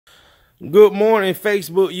Good morning,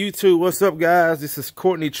 Facebook, YouTube. What's up, guys? This is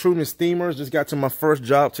Courtney Truman Steamers. Just got to my first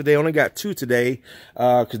job today. Only got two today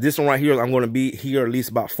because this one right here, I'm going to be here at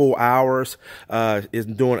least about 4 hours. Is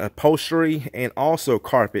doing upholstery and also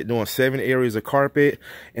carpet, doing 7 areas of carpet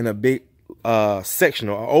and a big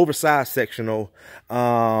sectional, oversized sectional.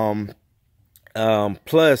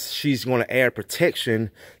 Plus she's going to add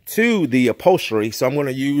protection to the upholstery. So I'm going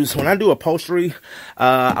to use, when I do upholstery,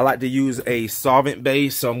 I like to use a solvent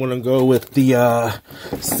base. So I'm going to go with the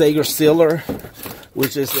Saiger sealer,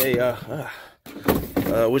 which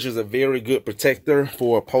is a very good protector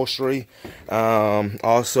for upholstery.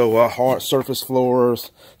 Also hard surface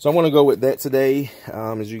floors. So I'm going to go with that today.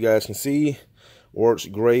 As you guys can see, works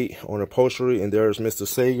great on upholstery. And there's Mr.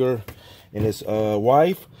 Saiger and his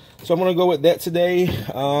wife. So I'm going to go with that today.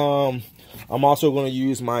 I'm also going to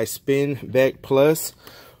use my Spin Back Plus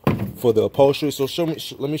for the upholstery. So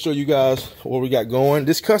let me show you guys what we got going.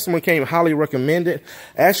 This customer came highly recommended.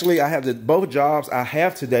 Actually, I have both jobs I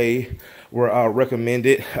have today were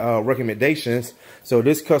recommendations. So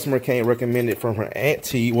this customer came recommended from her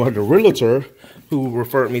auntie, well, the realtor who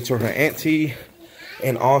referred me to her auntie.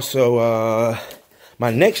 And also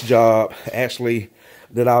my next job actually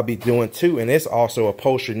that I'll be doing too, and it's also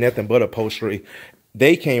upholstery, nothing but upholstery.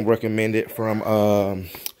 They came recommended from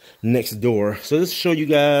next door. So let's show you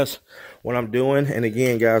guys what I'm doing. And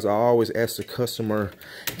again, guys, I always ask the customer,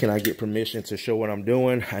 can I get permission to show what I'm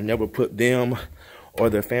doing? I never put them or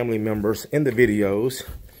their family members in the videos,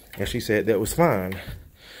 and she said that was fine.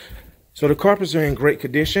 So the carpets are in great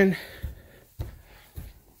condition.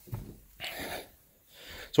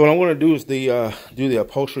 So what I'm going to do is do the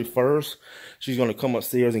upholstery first. She's going to come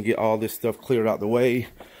upstairs and get all this stuff cleared out the way.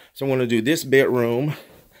 So I'm going to do this bedroom.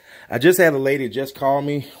 I just had a lady just call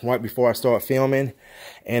me right before I start filming,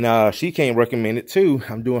 and she came recommended too.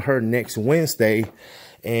 I'm doing her next Wednesday,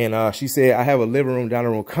 and she said I have a living room,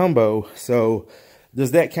 dining room combo. So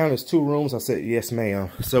does that count as 2 rooms? I said yes,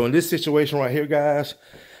 ma'am. So in this situation right here, guys,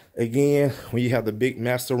 again, when you have the big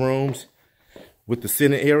master rooms with the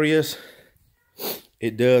sitting areas,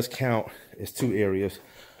 it does count as 2 areas.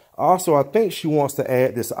 Also, I think she wants to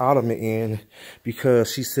add this ottoman in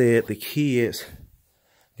because she said the kids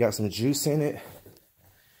got some juice in it.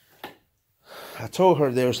 I told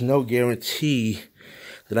her there's no guarantee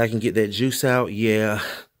that I can get that juice out. Yeah,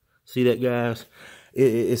 see that, guys?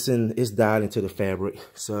 It's dyed into the fabric.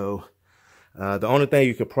 So the only thing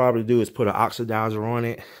you could probably do is put an oxidizer on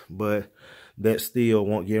it, but that still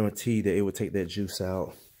won't guarantee that it would take that juice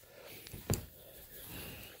out.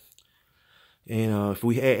 And if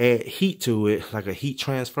we add heat to it, like a heat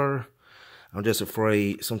transfer, I'm just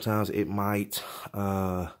afraid sometimes it might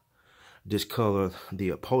discolor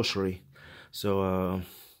the upholstery. So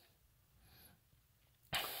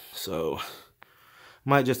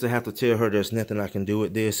might just have to tell her there's nothing I can do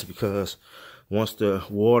with this, because once the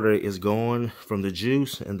water is gone from the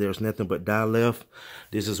juice and there's nothing but dye left,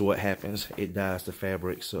 this is what happens. It dyes the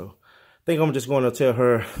fabric. So I think I'm just going to tell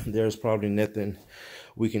her there's probably nothing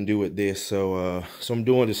we can do with this. So I'm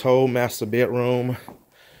doing this whole master bedroom,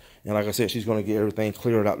 and like I said, she's going to get everything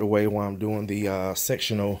cleared out the way while I'm doing the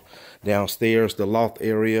sectional downstairs, the loft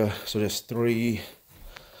area. So there's 3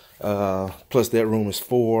 plus that room is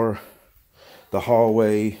 4, the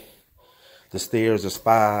hallway, the stairs is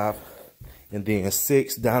 5, and then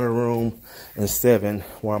 6 dining room and 7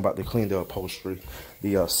 where I'm about to clean the upholstery,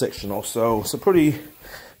 the sectional. So it's a pretty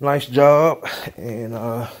nice job.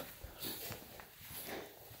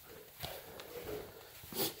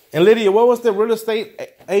 And Lydia, what was the real estate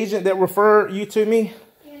agent that referred you to me?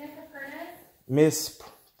 Miss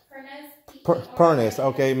Pernis.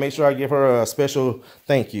 Okay, make sure I give her a special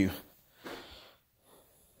thank you.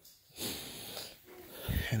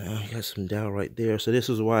 And I got some dowel right there. So this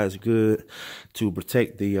is why it's good to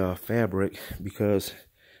protect the fabric, because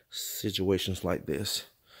situations like this.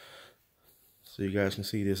 So you guys can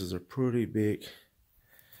see this is a pretty big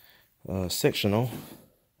sectional.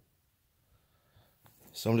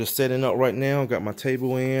 So I'm just setting up right now. Got my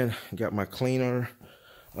table in, got my cleaner,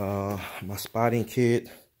 my spotting kit,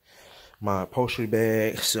 my upholstery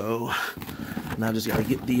bag. So now I just gotta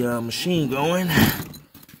get the machine going.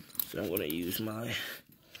 So I'm gonna use my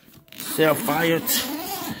self-fired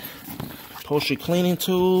upholstery cleaning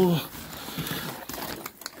tool.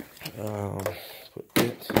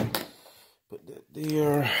 Put that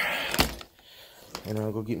there, and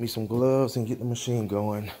I'll go get me some gloves and get the machine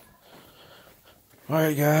going.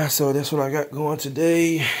 Alright, guys, so that's what I got going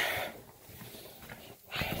today.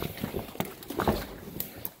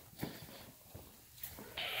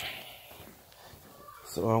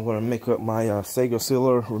 So I'm going to make up my Saiger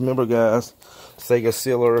sealer. Remember, guys, Saiger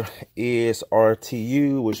sealer is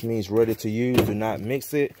RTU, which means ready to use. Do not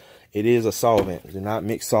mix it. It is a solvent. Do not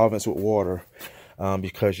mix solvents with water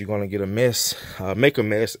because you're going to get a mess, make a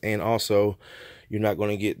mess, and also you're not going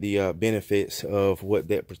to get the benefits of what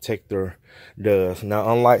that protector does.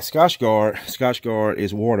 Now, unlike Scotchgard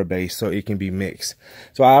is water-based, so it can be mixed.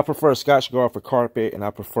 So I prefer Scotchgard for carpet, and I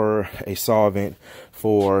prefer a solvent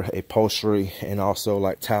for upholstery and also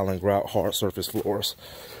like tile and grout hard surface floors.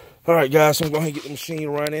 All right, guys, so I'm going to get the machine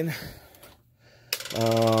running.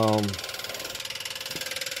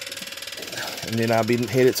 And then I'll be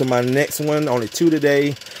headed to my next one. Only 2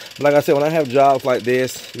 today. Like I said, when I have jobs like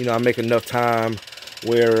this, you know, I make enough time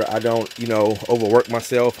where I don't, you know, overwork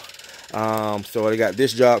myself. So I got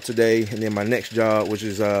this job today, and then my next job, which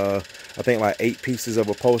is I think like 8 pieces of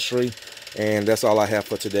upholstery, and that's all I have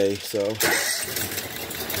for today. So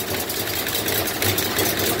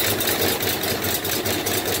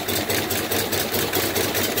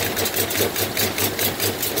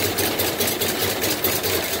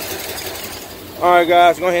all right,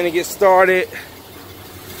 guys, go ahead and get started.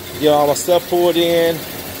 Get all my stuff poured in.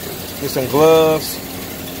 Get some gloves.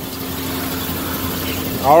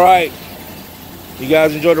 All right. You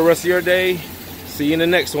guys enjoy the rest of your day. See you in the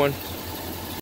next one.